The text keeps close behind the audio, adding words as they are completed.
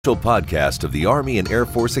Podcast of the Army and Air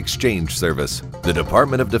Force Exchange Service, the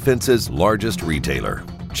Department of Defense's largest retailer.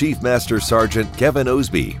 Chief Master Sergeant Kevin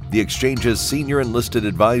Osby, the Exchange's senior enlisted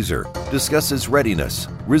advisor, discusses readiness,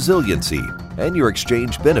 resiliency, and your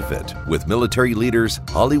exchange benefit with military leaders,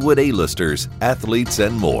 Hollywood A-listers, athletes,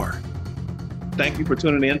 and more. Thank you for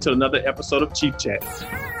tuning in to another episode of Chief Chat.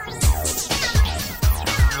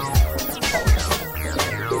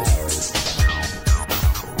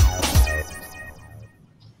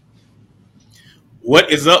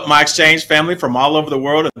 What is up, my exchange family from all over the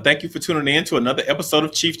world? And thank you for tuning in to another episode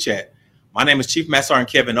of Chief Chat. My name is Chief Master Sergeant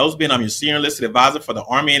Kevin Osby, and I'm your senior enlisted advisor for the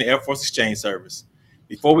Army and Air Force Exchange Service.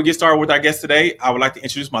 Before we get started with our guest today, I would like to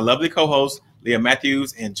introduce my lovely co-hosts, Leah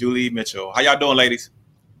Matthews and Julie Mitchell. How y'all doing, ladies?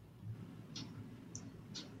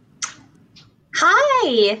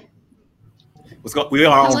 Hi. We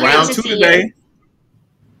are on round two today.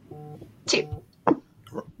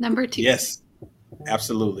 Number two. Yes.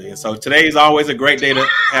 Absolutely. And so today is always a great day to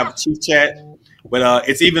have Chief Chat, but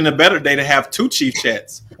it's even a better day to have two Chief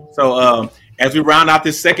Chats. So as we round out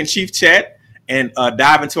this second Chief Chat and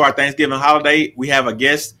dive into our Thanksgiving holiday, we have a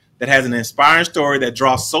guest that has an inspiring story that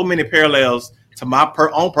draws so many parallels to my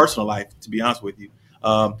own personal life, to be honest with you.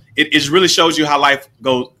 It really shows you how life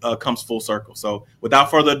comes full circle. So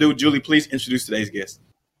without further ado, Julie, please introduce today's guest.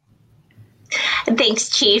 Thanks,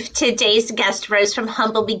 Chief. Today's guest rose from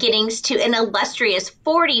humble beginnings to an illustrious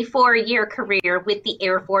 44-year career with the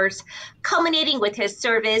Air Force, culminating with his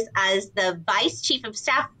service as the Vice Chief of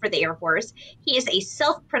Staff for the Air Force. He is a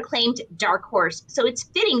self-proclaimed dark horse, so it's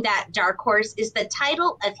fitting that Dark Horse is the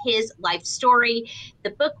title of his life story. The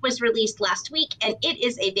book was released last week, and it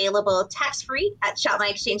is available tax-free at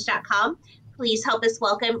shopmyexchange.com. Please help us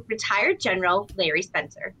welcome retired General Larry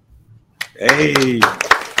Spencer. Hey.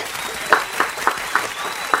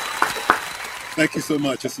 Thank you so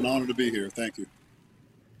much. It's an honor to be here. Thank you.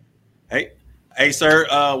 Hey, sir.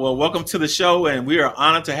 Well, welcome to the show, and we are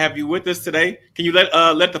honored to have you with us today. Can you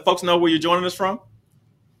let the folks know where you're joining us from?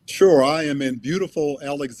 Sure. I am in beautiful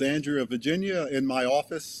Alexandria, Virginia, in my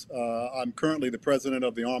office. I'm currently the president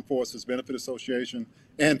of the Armed Forces Benefit Association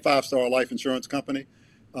and 5-Star Life Insurance Company.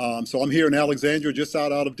 So I'm here in Alexandria, just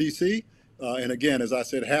out of D.C. And again, as I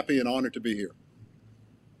said, happy and honored to be here.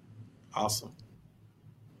 Awesome.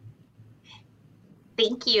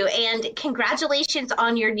 Thank you. And congratulations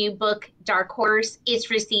on your new book, Dark Horse. It's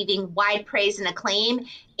receiving wide praise and acclaim.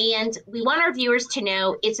 And we want our viewers to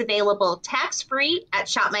know it's available tax-free at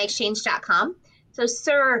shopmyexchange.com. So,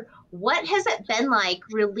 sir, what has it been like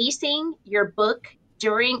releasing your book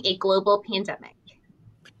during a global pandemic?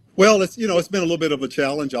 Well, it's been a little bit of a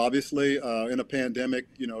challenge, obviously. In a pandemic,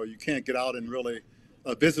 you can't get out and really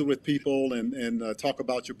visit with people and talk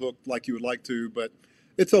about your book like you would like to. But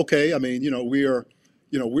it's okay. I mean, we're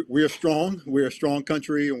strong. We're a strong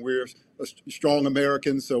country, and we're strong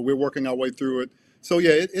Americans, so we're working our way through it. So,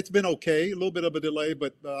 yeah, it's been okay. A little bit of a delay,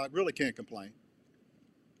 but I really can't complain.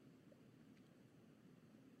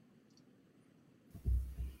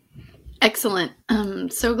 Excellent.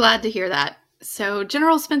 So glad to hear that. So,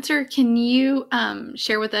 General Spencer, can you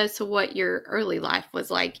share with us what your early life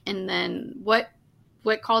was like, and then what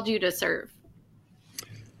called you to serve?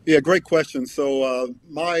 Yeah, great question. So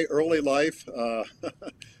my early life,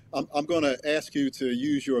 I'm going to ask you to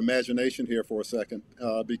use your imagination here for a second,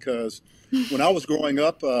 because when I was growing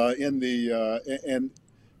up in the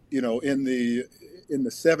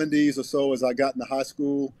 70s or so, as I got into high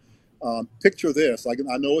school, picture this. I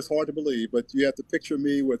know it's hard to believe, but you have to picture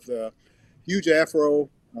me with a huge afro,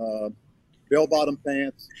 bell-bottom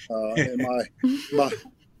pants, and my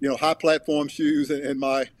high platform shoes, and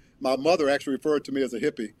my mother actually referred to me as a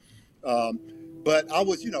hippie. But I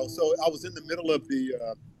was, so I was in the middle of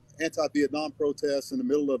the anti-Vietnam protests, in the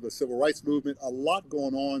middle of the civil rights movement, a lot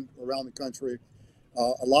going on around the country,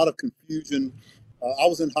 a lot of confusion. I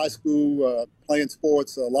was in high school playing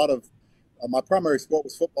sports. A lot of my primary sport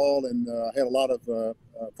was football, and I had a lot of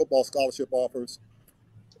football scholarship offers.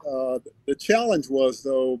 The challenge was,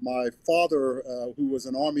 though, my father, who was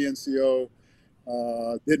an Army NCO,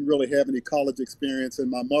 didn't really have any college experience, and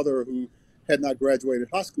my mother, who had not graduated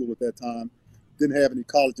high school at that time, didn't have any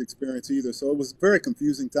college experience either. So it was a very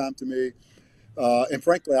confusing time to me, and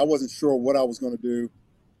frankly, I wasn't sure what I was going to do.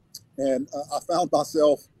 And I found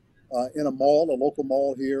myself in a mall, a local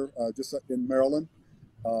mall here, just in Maryland,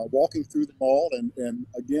 walking through the mall, and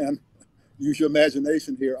again, use your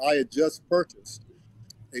imagination here. I had just purchased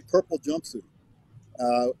a purple jumpsuit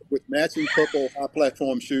with matching purple high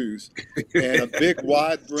platform shoes and a big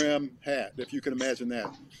wide brim hat, if you can imagine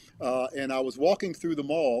that. And I was walking through the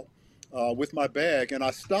mall with my bag, and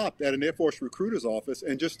I stopped at an Air Force recruiter's office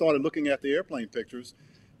and just started looking at the airplane pictures.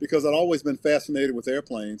 because I'd always been fascinated with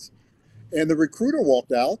airplanes. And the recruiter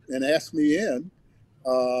walked out and asked me in.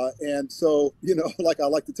 And so, like I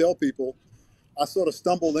like to tell people, I sort of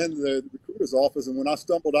stumbled into the recruiter's office. And when I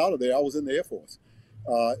stumbled out of there, I was in the Air Force.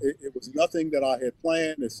 It was nothing that I had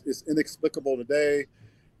planned. It's inexplicable today.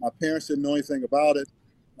 My parents didn't know anything about it.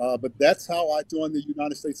 But that's how I joined the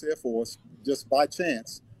United States Air Force, just by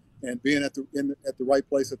chance, and being at the right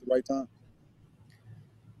place at the right time.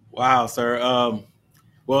 Wow, sir.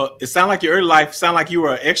 Well, it sounded like your early life sounded like you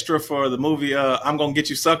were an extra for the movie I'm Gonna Get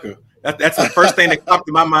You, Sucker. That's the first thing that popped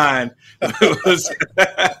in my mind. Was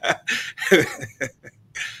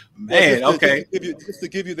man, okay. Just to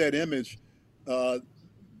give you that image,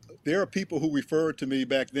 there are people who referred to me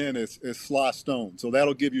back then as Sly Stone, so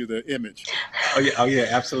that'll give you the image. Oh yeah,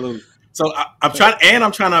 absolutely. So I'm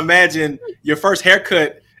trying to imagine your first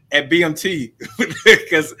haircut at BMT,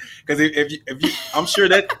 because if you, I'm sure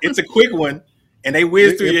that it's a quick one and they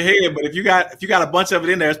whiz through your head, but if you got a bunch of it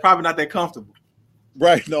in there, it's probably not that comfortable.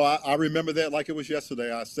 Right. No, I remember that like it was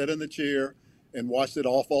yesterday. I sat in the chair and watched it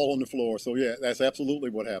all fall on the floor. So yeah, that's absolutely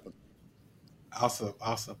what happened. Awesome.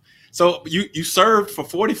 So you served for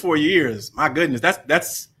 44 years. My goodness,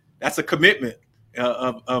 that's a commitment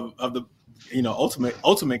of the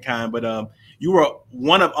ultimate kind. But you were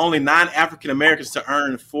one of only 9 African Americans to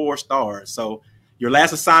earn 4 stars. So your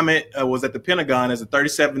last assignment was at the Pentagon as the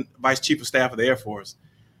 37th Vice Chief of Staff of the Air Force.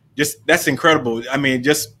 Just that's incredible. I mean,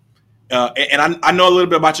 and I know a little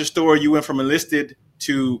bit about your story. You went from enlisted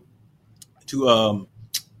to the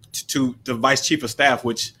Vice Chief of Staff,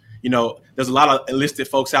 which, there's a lot of enlisted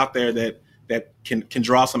folks out there that can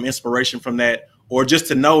draw some inspiration from that, or just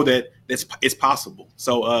to know that it's possible.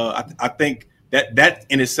 So I think that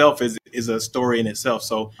in itself is a story in itself.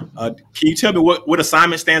 So can you tell me what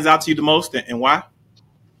assignment stands out to you the most and why?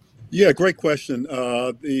 Yeah, great question.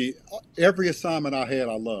 Every assignment I had,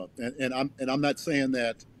 I loved, and I'm not saying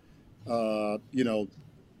that,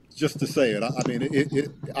 just to say it. I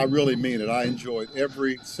mean, I really mean it. I enjoyed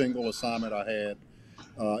every single assignment I had,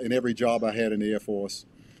 and every job I had in the Air Force.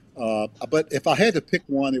 But if I had to pick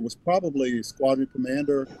one, it was probably Squadron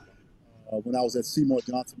Commander. When I was at Seymour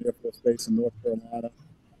Johnson Air Force Base in North Carolina,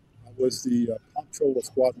 I was the comptroller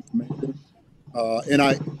Squadron Commander. And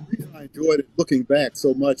the reason I enjoyed it looking back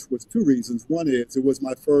so much was 2 reasons. One is it was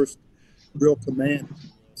my first real command,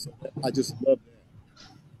 so I just loved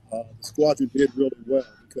that. The squadron did really well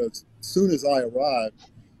because as soon as I arrived,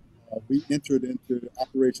 we entered into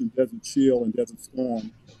Operation Desert Shield and Desert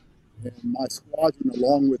Storm, and my squadron,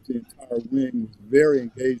 along with the entire wing, was very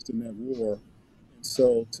engaged in that war. And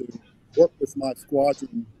so to work with my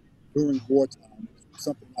squadron during wartime was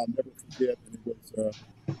something I'll never forget, and it was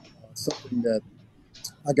something that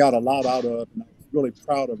I got a lot out of, and I was really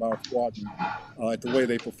proud of our squadron at the way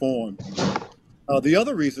they performed. The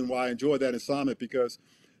other reason why I enjoyed that assignment, because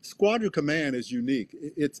Squadron Command is unique.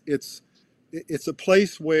 It's a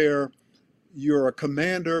place where you're a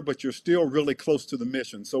commander, but you're still really close to the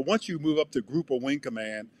mission. So once you move up to group or wing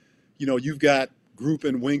command, you've got group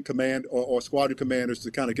and wing command or squadron commanders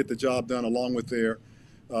to kind of get the job done along with their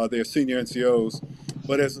senior NCOs.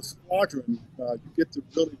 But as a squadron, you get to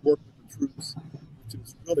really work with the troops, which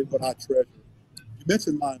is really what I treasure. You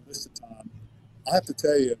mentioned my enlisted time. I have to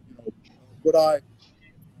tell you, what when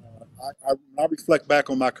I reflect back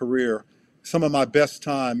on my career, some of my best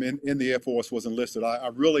time in the Air Force was enlisted. I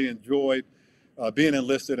really enjoyed being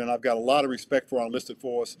enlisted, and I've got a lot of respect for our enlisted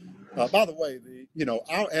force. By the way,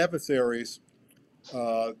 our adversaries,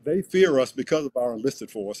 they fear us because of our enlisted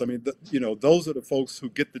force. I mean, those are the folks who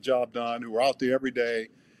get the job done, who are out there every day,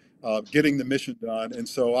 getting the mission done. And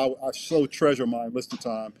so I so treasure my enlisted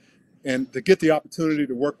time. And to get the opportunity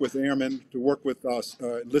to work with airmen, to work with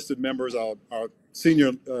enlisted members, our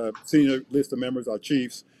senior enlisted members, our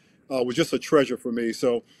chiefs, was just a treasure for me.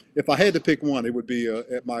 So if I had to pick one, it would be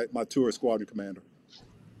at my tour as squadron commander.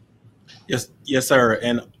 Yes, sir.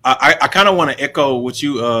 And I kind of want to echo what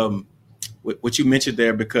you mentioned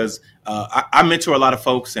there, because I mentor a lot of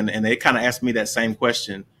folks, and they kind of ask me that same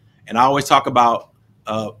question. And I always talk about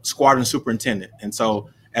squadron superintendent. And so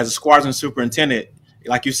as a squadron superintendent,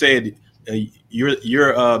 like you said,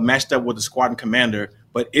 you're matched up with the squadron commander,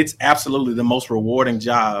 but it's absolutely the most rewarding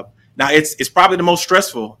job. Now it's probably the most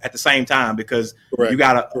stressful at the same time, because you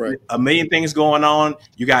got a million things going on.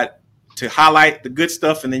 You got to highlight the good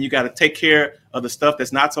stuff, and then you got to take care of the stuff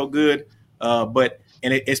that's not so good.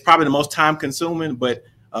 It's probably the most time consuming, but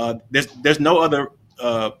there's no other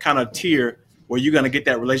kind of tier where you're going to get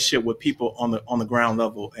that relationship with people on the ground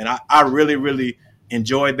level. And I really, really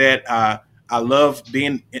enjoyed that. I love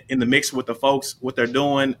being in the mix with the folks, what they're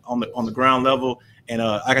doing on the ground level. And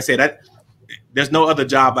like I said, there's no other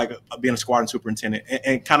job like being a squadron superintendent,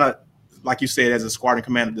 and kind of like you said, as a squadron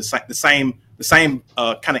commander, the same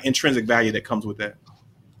kind of intrinsic value that comes with that.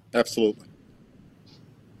 Absolutely.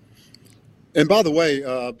 And by the way,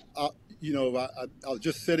 I was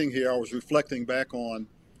just sitting here. I was reflecting back on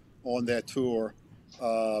that tour,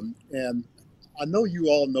 and I know you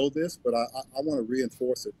all know this, but I want to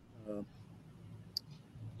reinforce it.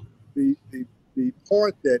 The, the the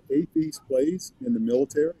part that AAFES plays in the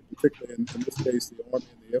military, particularly in this case the Army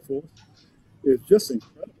and the Air Force, is just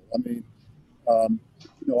incredible. I mean,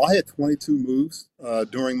 I had 22 moves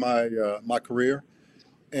during my career,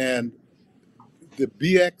 and the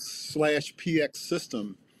BX/PX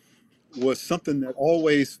system was something that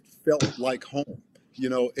always felt like home.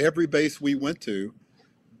 Every base we went to,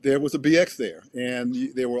 there was a BX there, and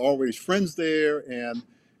there were always friends there, and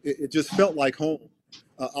it just felt like home.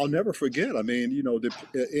 I'll never forget. I mean,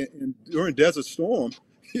 during Desert Storm,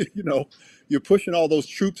 you're pushing all those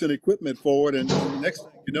troops and equipment forward, and the next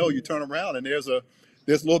thing you know, you turn around and there's a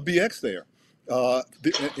little BX there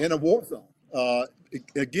in a war zone.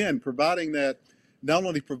 Again, providing that, not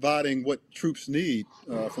only providing what troops need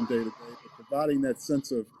from day to day, but providing that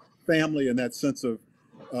sense of family and that sense of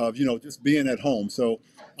just being at home. So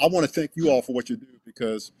I want to thank you all for what you do,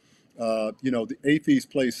 because the AAFES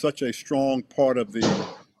plays such a strong part of the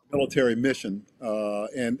military mission,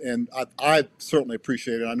 and I certainly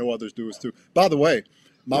appreciate it. I know others do as too. By the way,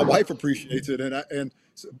 my wife appreciates it, and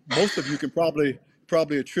most of you can probably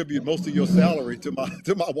attribute most of your salary to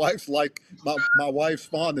my wife's my wife's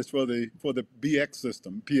fondness for the PX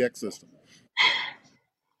system.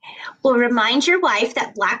 Well, remind your wife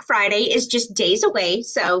that Black Friday is just days away.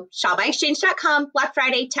 So shopbyexchange.com, Black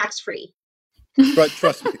Friday, tax-free. But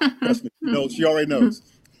trust me. She already knows.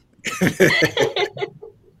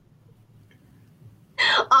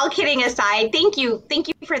 All kidding aside, thank you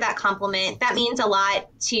for that compliment. That means a lot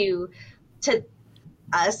to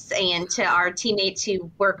us and to our teammates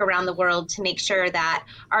who work around the world to make sure that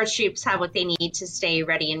our troops have what they need to stay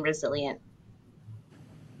ready and resilient.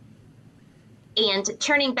 And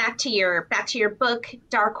turning back to your book,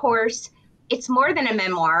 Dark Horse, it's more than a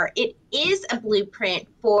memoir. It is a blueprint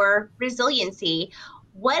for resiliency.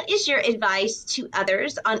 What is your advice to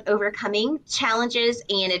others on overcoming challenges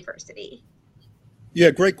and adversity?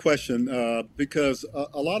 Yeah, great question. Because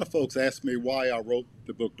a lot of folks ask me why I wrote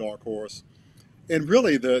the book Dark Horse, and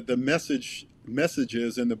really the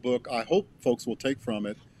messages in the book I hope folks will take from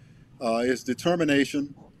it is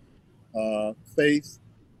determination, faith,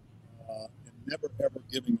 and never ever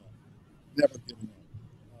giving up.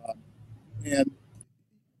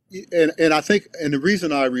 And I think, and the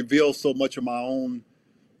reason I reveal so much of my own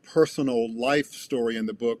personal life story in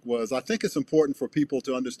the book was, I think it's important for people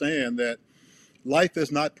to understand that life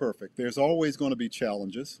is not perfect. There's always going to be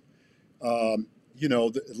challenges.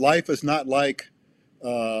 Life is not like,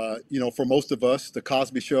 for most of us, the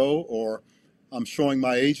Cosby Show, or I'm showing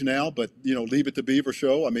my age now, but, Leave It to Beaver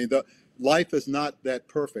show. I mean, life is not that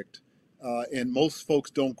perfect. And most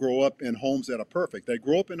folks don't grow up in homes that are perfect. They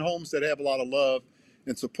grow up in homes that have a lot of love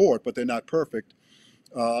and support, but they're not perfect.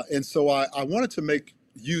 And so I wanted to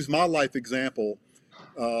use my life example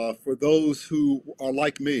for those who are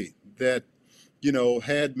like me, that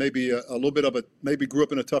had maybe a little bit of maybe grew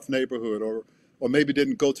up in a tough neighborhood, or maybe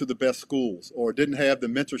didn't go to the best schools, or didn't have the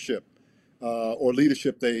mentorship or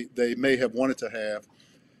leadership they may have wanted to have.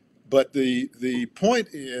 But the point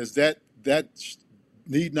is that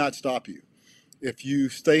need not stop you. If you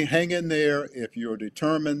hang in there, if you're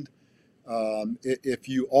determined, if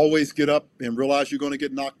you always get up and realize you're going to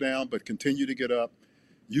get knocked down, but continue to get up,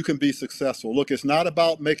 you can be successful. Look, it's not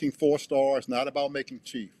about making 4-star. It's not about making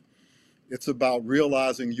chief. It's about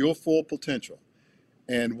realizing your full potential,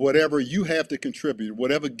 and whatever you have to contribute,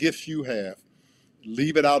 whatever gifts you have,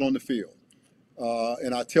 leave it out on the field.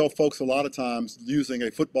 And I tell folks a lot of times, using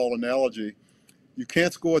a football analogy, you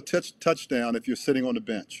can't score a touchdown if you're sitting on the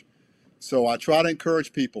bench. So I try to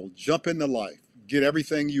encourage people, jump into life, get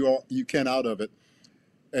everything you can out of it.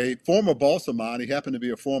 A former boss of mine, he happened to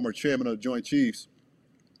be a former chairman of the Joint Chiefs,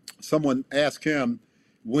 someone asked him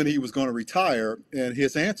when he was going to retire, and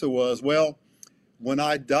his answer was, well, when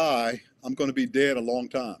I die, I'm going to be dead a long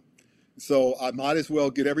time. So I might as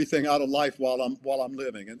well get everything out of life while I'm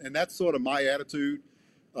living. And that's sort of my attitude.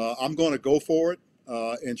 I'm going to go for it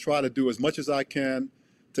and try to do as much as I can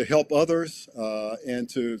to help others and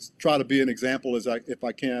to try to be an example if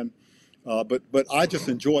I can. But I just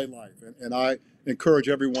enjoy life, and I encourage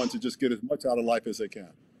everyone to just get as much out of life as they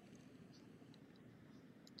can.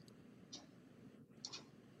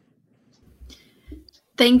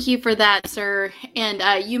 Thank you for that, sir.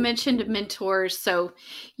 And you mentioned mentors, so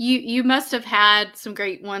you must have had some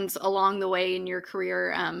great ones along the way in your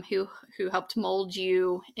career who helped mold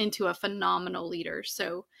you into a phenomenal leader.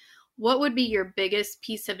 So, what would be your biggest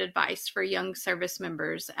piece of advice for young service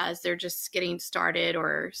members as they're just getting started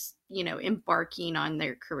or embarking on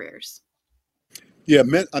their careers? Yeah,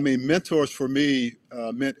 mentors for me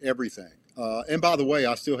meant everything. And by the way,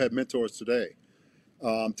 I still have mentors today.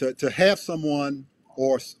 To have someone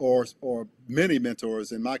or many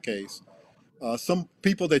mentors in my case, some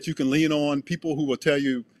people that you can lean on, people who will tell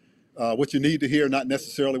you what you need to hear, not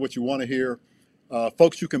necessarily what you want to hear,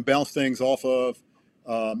 folks you can bounce things off of.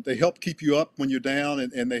 They help keep you up when you're down,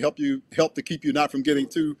 and they help to keep you not from getting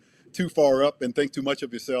too far up and think too much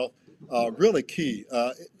of yourself. Really key.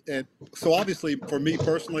 And so obviously for me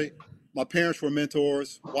personally, my parents were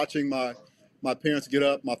mentors. Watching my parents get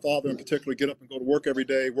up, my father in particular, get up and go to work every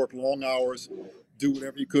day, work long hours, do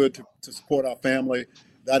whatever he could to support our family.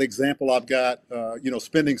 That example I've got,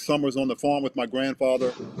 spending summers on the farm with my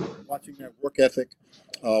grandfather, watching that work ethic,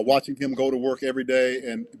 watching him go to work every day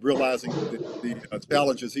and realizing the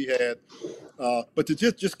challenges he had. But to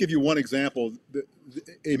just give you one example,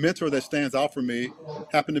 a mentor that stands out for me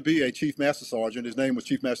happened to be a Chief Master Sergeant. His name was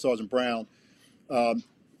Chief Master Sergeant Brown.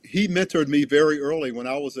 He mentored me very early when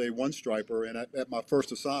I was a one striper and at my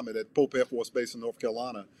first assignment at Pope Air Force Base in North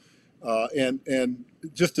Carolina. And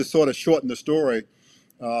just to sort of shorten the story,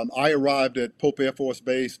 I arrived at Pope Air Force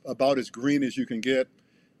Base about as green as you can get,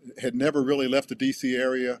 had never really left the DC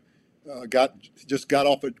area, got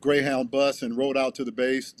off a Greyhound bus and rode out to the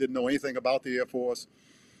base, didn't know anything about the Air Force.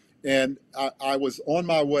 And I was on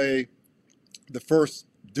my way the first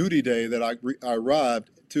duty day that I arrived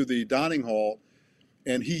to the dining hall,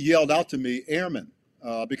 and he yelled out to me, "Airman,"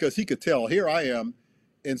 because he could tell, here I am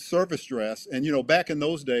in service dress. And, back in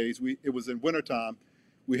those days, it was in wintertime,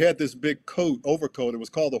 we had this big overcoat. It was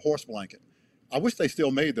called the horse blanket. I wish they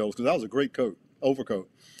still made those because that was a great overcoat.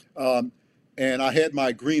 And I had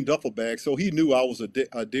my green duffel bag, so he knew I was a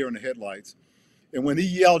deer in the headlights. And when he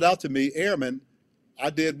yelled out to me, "Airman," I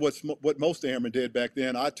did what most airmen did back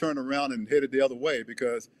then. I turned around and headed the other way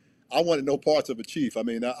because I wanted no parts of a chief. I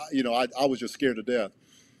mean, I was just scared to death.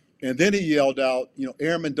 And then he yelled out,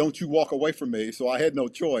 "Airman, don't you walk away from me." So I had no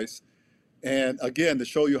choice. And again, to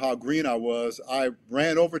show you how green I was, I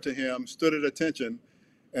ran over to him, stood at attention,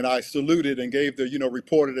 and I saluted and gave the,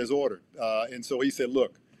 reported as ordered. And so he said,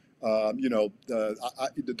 "Look, don't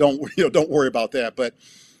worry about that." But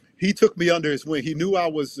he took me under his wing. He knew I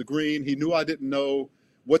was green. He knew I didn't know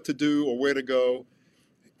what to do or where to go.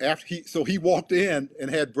 So he walked in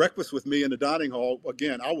and had breakfast with me in the dining hall.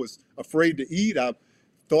 Again, I was afraid to eat. I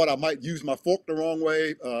thought I might use my fork the wrong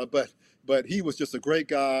way, but he was just a great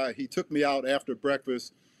guy. He took me out after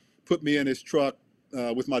breakfast, put me in his truck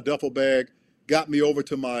with my duffel bag, got me over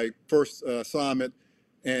to my first assignment,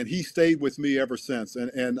 and he stayed with me ever since.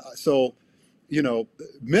 And so,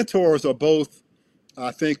 mentors are both,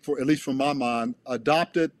 I think, for at least from my mind,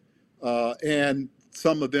 adopted, and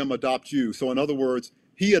some of them adopt you. So in other words,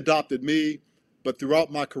 he adopted me, but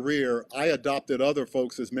throughout my career, I adopted other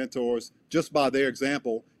folks as mentors just by their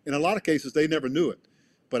example. In a lot of cases, they never knew it,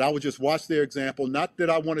 but I would just watch their example. Not that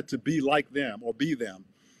I wanted to be like them or be them,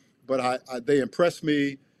 but they impressed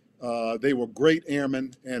me. They were great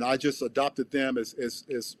airmen, and I just adopted them as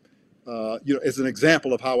an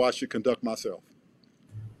example of how I should conduct myself.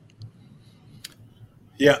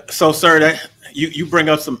 Yeah. So, sir, that you bring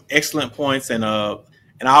up some excellent points, and I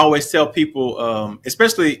always tell people,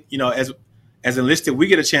 especially as enlisted, we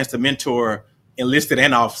get a chance to mentor enlisted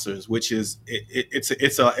and officers, which is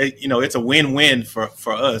it's a win-win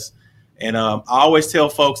for us. And I always tell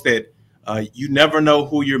folks that you never know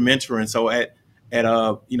who you're mentoring. So at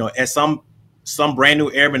some brand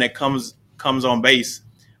new airman that comes on base,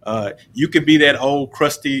 you could be that old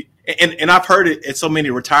crusty. And I've heard it at so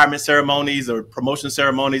many retirement ceremonies or promotion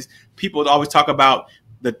ceremonies. People always talk about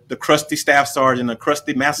the crusty staff sergeant, the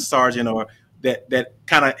crusty master sergeant, or that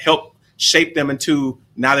kind of help shape them into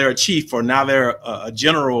now they're a chief, or now they're a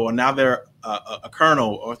general, or now they're a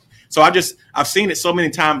colonel. Or so I've seen it so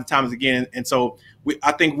many times again. And so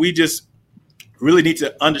I think we just really need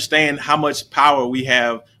to understand how much power we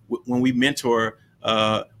have when we mentor,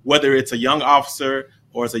 whether it's a young officer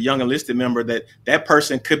or as a young enlisted member, that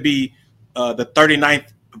person could be the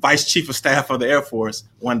 39th Vice Chief of Staff of the Air Force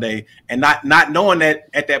one day, and not knowing that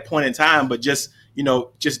at that point in time, but just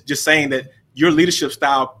saying that your leadership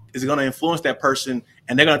style is going to influence that person,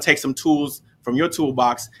 and they're going to take some tools from your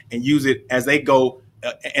toolbox and use it as they go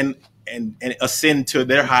and ascend to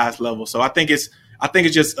their highest level. So I think it's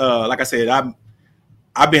just like I said,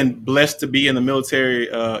 I've been blessed to be in the military.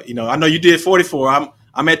 I know you did 44.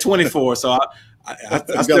 I'm at 24, so I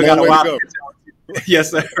still got a while to go.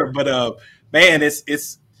 Yes, sir. But man,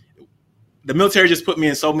 it's the military just put me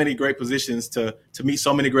in so many great positions to meet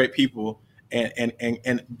so many great people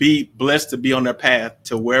and be blessed to be on their path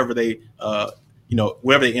to wherever they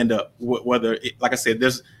wherever they end up. Whether like I said,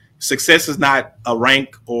 there's success is not a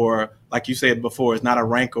rank, or like you said before, it's not a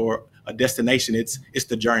rank or a destination. It's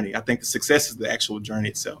the journey. I think the success is the actual journey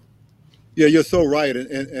itself. Yeah, you're so right.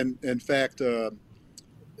 And in fact, the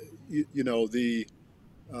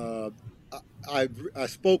uh, I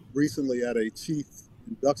spoke recently at a chief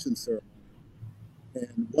induction ceremony,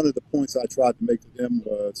 and one of the points I tried to make to them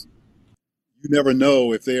was, you never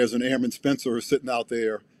know if there's an Airman Spencer sitting out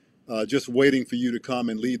there just waiting for you to come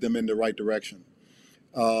and lead them in the right direction.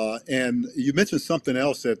 And you mentioned something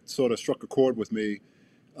else that sort of struck a chord with me.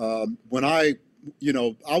 When I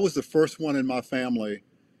was the first one in my family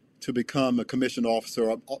to become a commissioned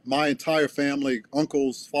officer. My entire family,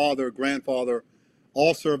 uncles, father, grandfather,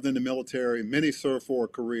 all served in the military. Many served for a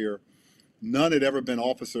career. None had ever been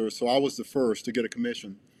officers, so I was the first to get a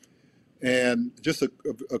commission. And just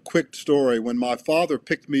a quick story, when my father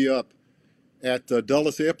picked me up at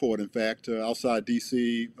Dulles Airport, in fact, outside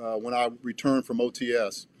D.C., when I returned from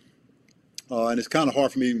OTS, and it's kind of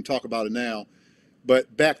hard for me to even talk about it now,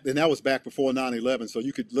 but that was back before 9/11, so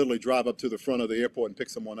you could literally drive up to the front of the airport and pick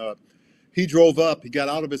someone up. He drove up, he got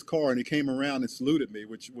out of his car, and he came around and saluted me,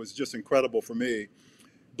 which was just incredible for me.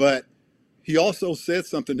 But he also said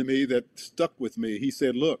something to me that stuck with me. He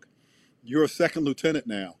said, "Look, you're a second lieutenant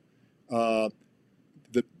now. Uh,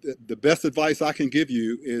 the best advice I can give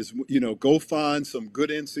you is, go find some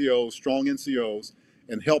good NCOs, strong NCOs,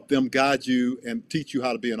 and help them guide you and teach you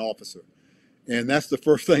how to be an officer." And that's the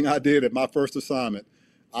first thing I did at my first assignment.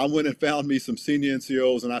 I went and found me some senior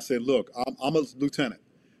NCOs, and I said, "Look, I'm a lieutenant.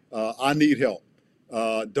 I need help.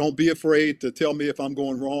 Don't be afraid to tell me if I'm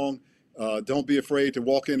going wrong. Don't be afraid to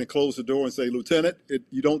walk in and close the door and say, 'Lieutenant,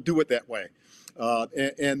 you don't do it that way.'"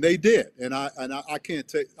 And they did. And I can't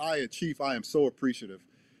tell, Chief, I am so appreciative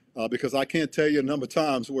because I can't tell you a number of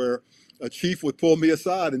times where a chief would pull me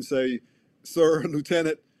aside and say, "Sir,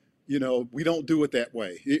 Lieutenant, we don't do it that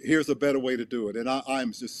way. Here's a better way to do it." And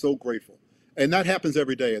I'm just so grateful. And that happens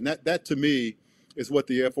every day. And that to me is what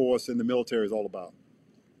the Air Force and the military is all about.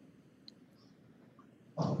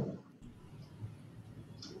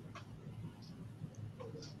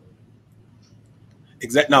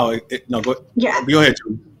 Exactly. No. Go. Yeah. Go ahead,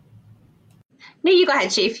 Drew. No, you go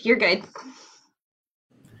ahead, Chief. You're good.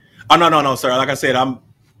 Oh no, sir. Like I said,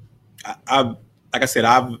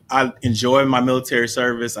 I enjoy my military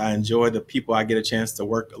service. I enjoy the people I get a chance to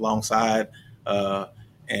work alongside.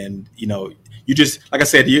 And you just, like I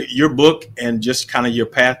said, your book and just kind of your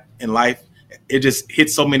path in life, it just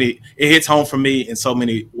hits it hits home for me in so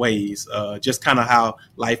many ways. Just kind of how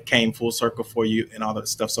life came full circle for you and all that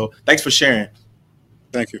stuff. So thanks for sharing.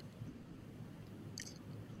 Thank you.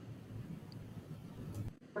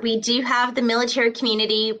 We do have the military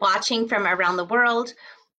community watching from around the world.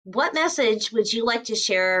 What message would you like to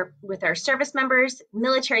share with our service members,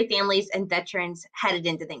 military families, and veterans headed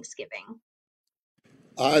into Thanksgiving?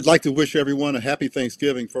 I'd like to wish everyone a happy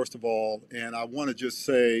Thanksgiving, first of all. And I want to just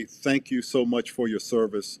say thank you so much for your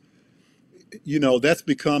service. That's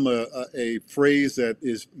become a phrase that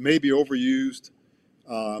is maybe overused,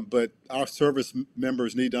 but our service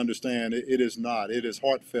members need to understand it is not. It is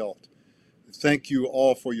heartfelt. Thank you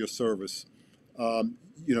all for your service.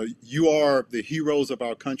 You are the heroes of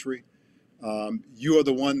our country. You are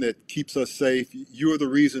the one that keeps us safe. You are the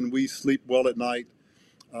reason we sleep well at night.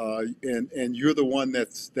 And you're the one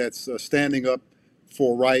that's standing up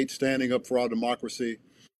for right, standing up for our democracy.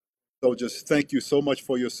 So just thank you so much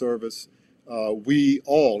for your service. We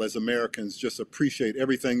all, as Americans, just appreciate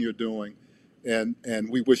everything you're doing, and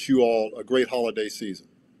we wish you all a great holiday season.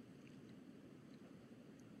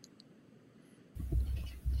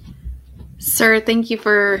 Sir, thank you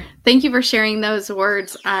for sharing those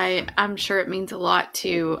words. I'm sure it means a lot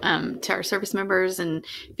to our service members and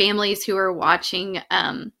families who are watching.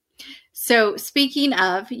 So speaking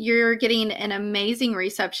of, you're getting an amazing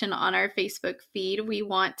reception on our Facebook feed. We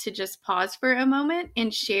want to just pause for a moment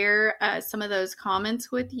and share some of those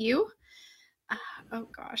comments with you. Oh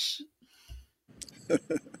gosh.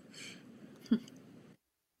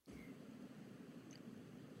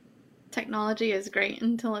 Technology is great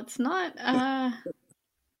until it's not. There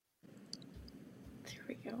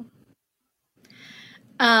we go.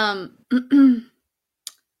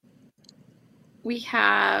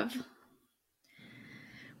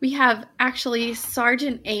 We We have actually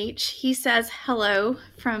Sergeant H. He says hello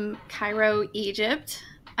from Cairo, Egypt.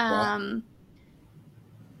 Wow.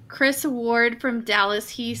 Chris Ward from Dallas,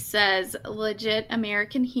 he says, legit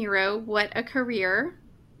American hero. What a career.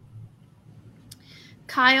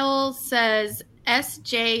 Kyle says,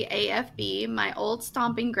 SJAFB, my old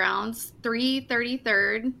stomping grounds,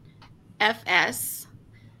 333rd FS.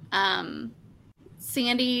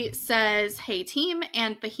 Sandy says, hey team,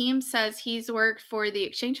 and Fahim says he's worked for the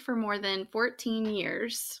exchange for more than 14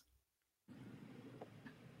 years.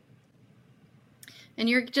 And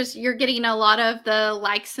you're getting a lot of the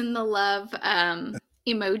likes and the love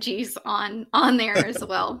emojis on there as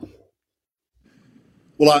well.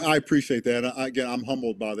 Well, I appreciate that. Again, I'm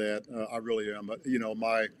humbled by that. I really am. You know,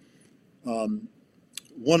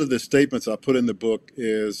 one of the statements I put in the book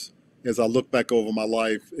is, as I look back over my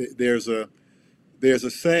life, there's a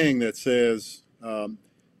saying that says,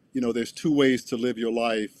 you know, there's two ways to live your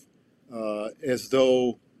life, as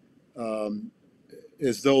though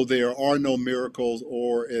there are no miracles,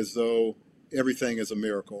 or as though everything is a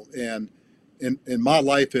miracle. And my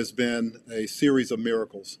life has been a series of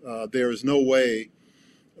miracles. There is no way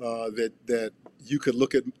that you could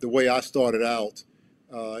look at the way I started out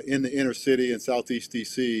in the inner city in Southeast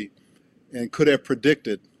DC and could have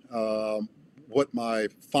predicted what my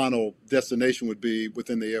final destination would be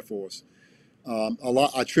within the Air Force. I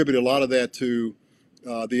attribute a lot of that to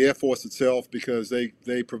the Air Force itself, because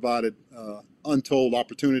they provided untold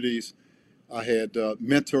opportunities. I had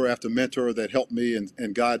mentor after mentor that helped me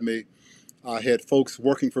and guide me. I had folks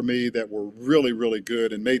working for me that were really, really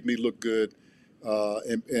good and made me look good,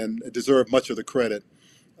 and deserve much of the credit.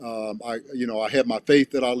 I have my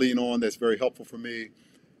faith that I lean on that's very helpful for me.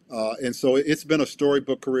 And so it's been a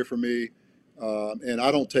storybook career for me, and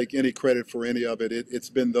I don't take any credit for any of it. It's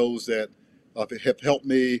been those that have helped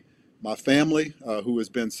me, my family, who has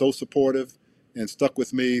been so supportive and stuck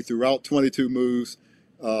with me throughout 22 moves.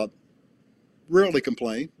 Rarely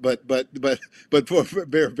complain, but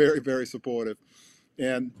very, very, very supportive.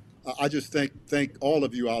 And I just thank all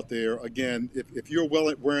of you out there. Again, if you're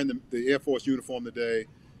wearing the Air Force uniform today,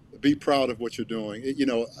 be proud of what you're doing. You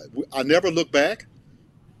know, I never look back,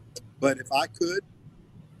 but if I could,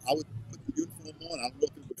 I would put the uniform on. I don't know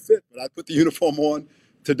if it would fit, but I'd put the uniform on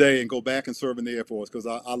today and go back and serve in the Air Force, because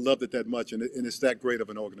I loved it that much, and it's that great of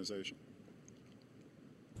an organization.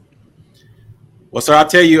 Well, sir, I'll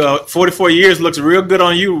tell you, 44 years looks real good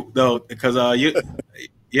on you, though, because I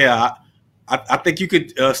think you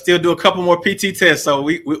could still do a couple more PT tests, so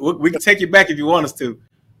we can take you back if you want us to.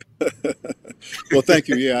 Well, thank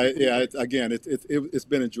you. Yeah. Again, it's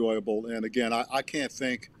been enjoyable, and again, I can't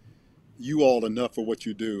thank you all enough for what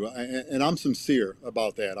you do, and I'm sincere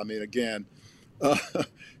about that. I mean, again,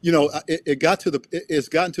 you know, it's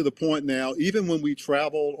gotten to the point now. Even when we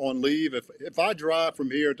travel on leave, if I drive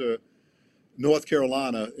from here to North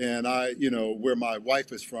Carolina, and where my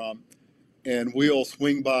wife is from, and we'll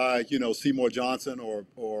swing by, Seymour Johnson or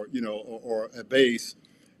a base,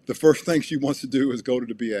 the first thing she wants to do is go to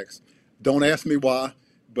the BX. Don't ask me why,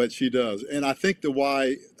 but she does. And I think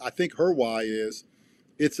her why is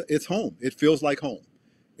it's home. It feels like home,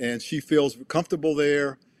 and she feels comfortable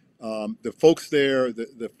there. The folks there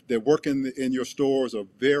that work in your stores are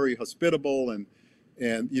very hospitable, and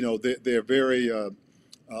they're very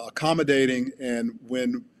accommodating. And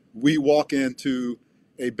when we walk into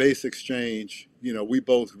a base exchange, we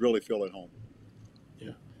both really feel at home.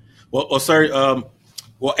 Yeah. Well, sir,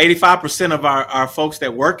 85% of our folks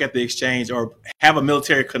that work at the exchange have a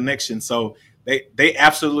military connection. So they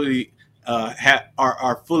absolutely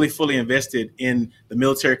are fully invested in the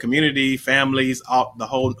military community, families, the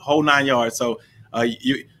whole 9 yards. So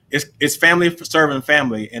it's family serving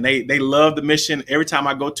family, and they love the mission. Every time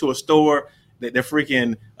I go to a store, they're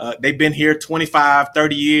freaking, they've been here 25,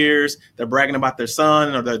 30 years. They're bragging about their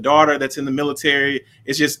son or their daughter that's in the military.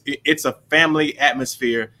 It's a family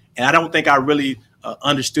atmosphere. And I don't think I really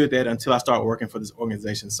understood that until I started working for this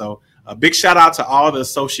organization. So a big shout out to all the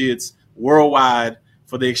associates worldwide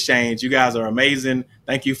for the exchange. You guys are amazing.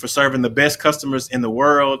 Thank you for serving the best customers in the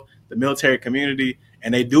world, the military community.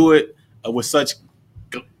 And they do it with such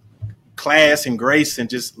class and grace and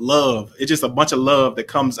just love. It's just a bunch of love that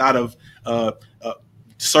comes out of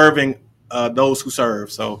serving those who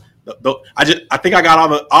serve. So I think I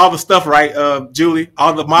got all the stuff right, Julie.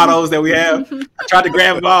 All the mottos that we have. I tried to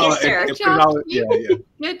grab them all. Yes,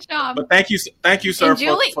 Good job. But thank you, sir. And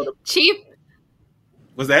Julie, Chief.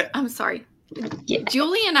 Was that? I'm sorry. Yeah.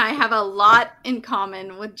 Julie and I have a lot in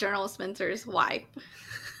common with General Spencer's wife.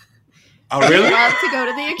 Oh, really? We love to go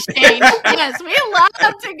to the exchange. Yes, we love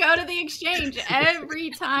to go to the exchange. Every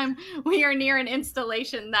time we are near an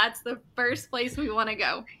installation, that's the first place we want to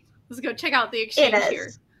go. Let's go check out the exchange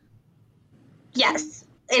here. Yes,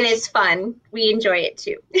 it is fun. We enjoy it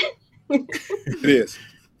too. It is.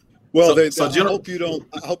 Well, I hope you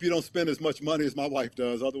don't spend as much money as my wife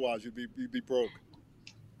does. Otherwise, you'd be broke.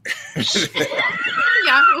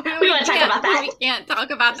 Yeah, we want to talk about that. We can't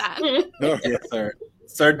talk about that. Yes, sir.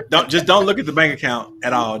 Sir, don't look at the bank account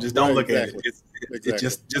at all. Just don't look at it.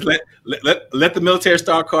 Just let the military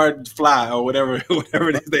star card fly, or whatever it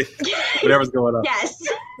is, whatever's going on. Yes.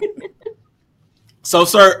 So,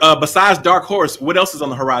 sir, besides Dark Horse, what else is on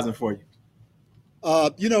the horizon for you?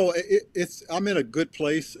 I'm in a good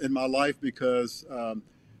place in my life because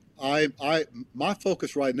my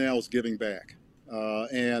focus right now is giving back,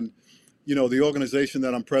 and the organization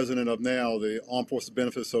that I'm president of now, the Armed Forces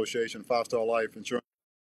Benefit Association, 5-Star Life Insurance.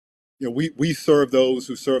 We serve those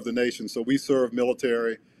who serve the nation. So we serve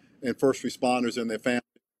military and first responders and their families,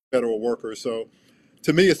 federal workers. So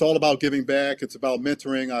to me, it's all about giving back. It's about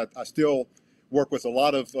mentoring. I still work with a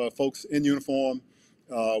lot of folks in uniform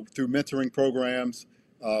through mentoring programs,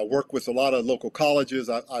 work with a lot of local colleges.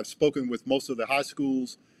 I've spoken with most of the high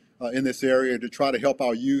schools in this area to try to help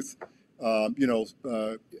our youth, in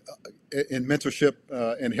mentorship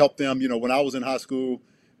and help them. When I was in high school,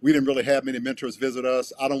 we didn't really have many mentors visit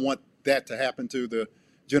us. I don't want that to happen to the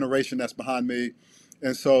generation that's behind me.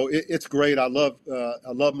 And so it's great. I love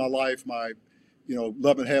my life,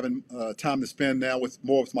 loving having time to spend now with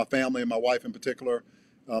my family and my wife in particular.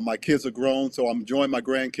 My kids are grown, so I'm enjoying my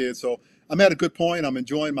grandkids. So I'm at a good point. I'm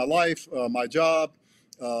enjoying my life, my job,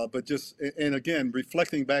 but and again,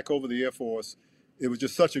 reflecting back over the Air Force, it was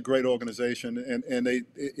just such a great organization, and they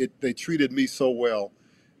treated me so well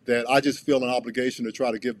that I just feel an obligation to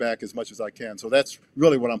try to give back as much as I can. So that's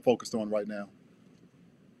really what I'm focused on right now.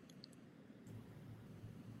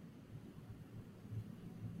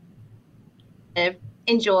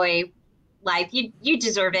 Enjoy life. You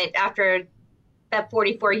deserve it after that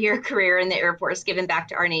 44-year career in the Air Force, giving back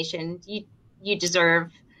to our nation. You deserve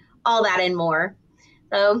all that and more.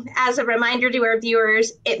 So as a reminder to our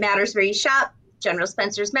viewers, it matters where you shop. General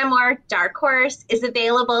Spencer's memoir, Dark Horse, is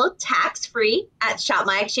available tax-free at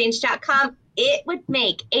shopmyexchange.com. It would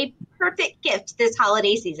make a perfect gift this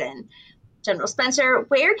holiday season. General Spencer,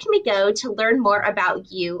 where can we go to learn more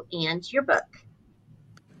about you and your book?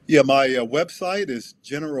 Yeah, my website is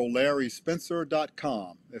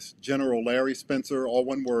GeneralLarrySpencer.com. It's General Larry Spencer, all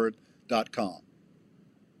one word, .com.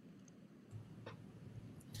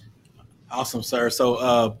 Awesome, sir.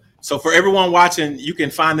 So for everyone watching, you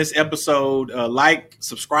can find this episode, like,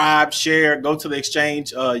 subscribe, share, go to the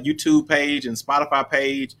Exchange YouTube page and Spotify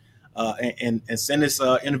page, and send this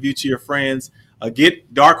interview to your friends.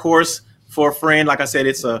 Get Dark Horse for a friend. Like I said,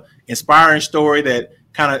 it's a inspiring story that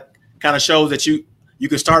kind of shows that you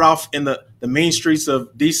can start off in the mean streets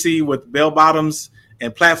of DC with bell bottoms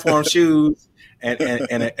and platform shoes and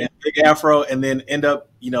a big afro, and then end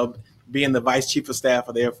up being the Vice Chief of Staff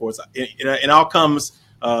of the Air Force. It all comes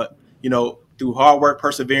through hard work,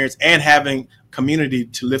 perseverance, and having community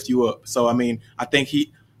to lift you up. So, I mean, I think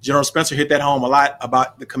General Spencer hit that home a lot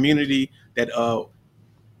about the community that, or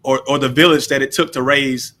the village that it took to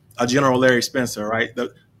raise a General Larry Spencer, right?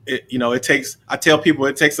 I tell people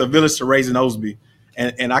it takes a village to raise an Osby,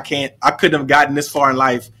 and I couldn't have gotten this far in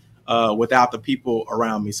life without the people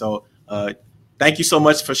around me. So, thank you so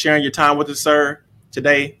much for sharing your time with us, sir,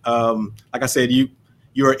 today. Like I said,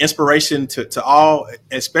 you're an inspiration to all,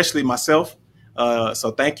 especially myself.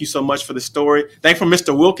 So thank you so much for the story. Thank you for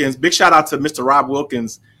Mr. Wilkins. Big shout out to Mr. Rob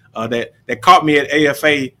Wilkins that caught me at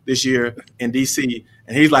AFA this year in DC.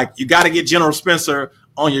 And he's like, you got to get General Spencer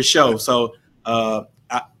on your show. So I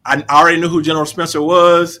already knew who General Spencer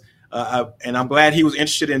was. And I'm glad he was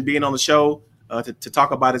interested in being on the show to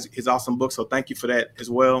talk about his awesome book. So thank you for that as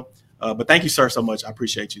well. But thank you, sir, so much. I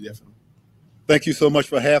appreciate you definitely. Thank you so much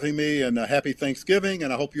for having me, and happy Thanksgiving,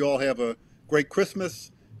 and I hope you all have a great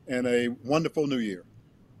Christmas and a wonderful New Year.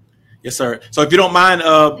 Yes, sir. So if you don't mind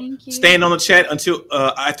staying on the chat until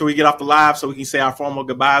after we get off the live so we can say our formal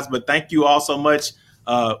goodbyes, but thank you all so much.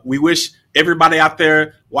 We wish everybody out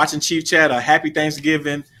there watching Chief Chat a happy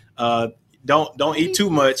Thanksgiving. Don't eat too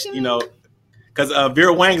much, because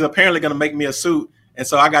Vera Wang's apparently going to make me a suit, and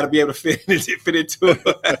so I got to be able to fit into it.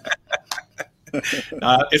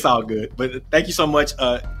 It's all good. But thank you so much.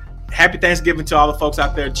 Happy Thanksgiving to all the folks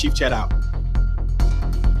out there. Chief Chat out.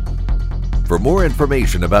 For more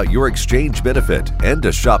information about your exchange benefit and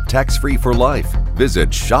to shop tax-free for life,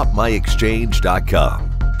 visit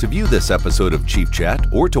shopmyexchange.com. To view this episode of Chief Chat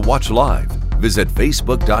or to watch live, Visit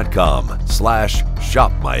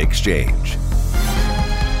facebook.com/shopmyexchange.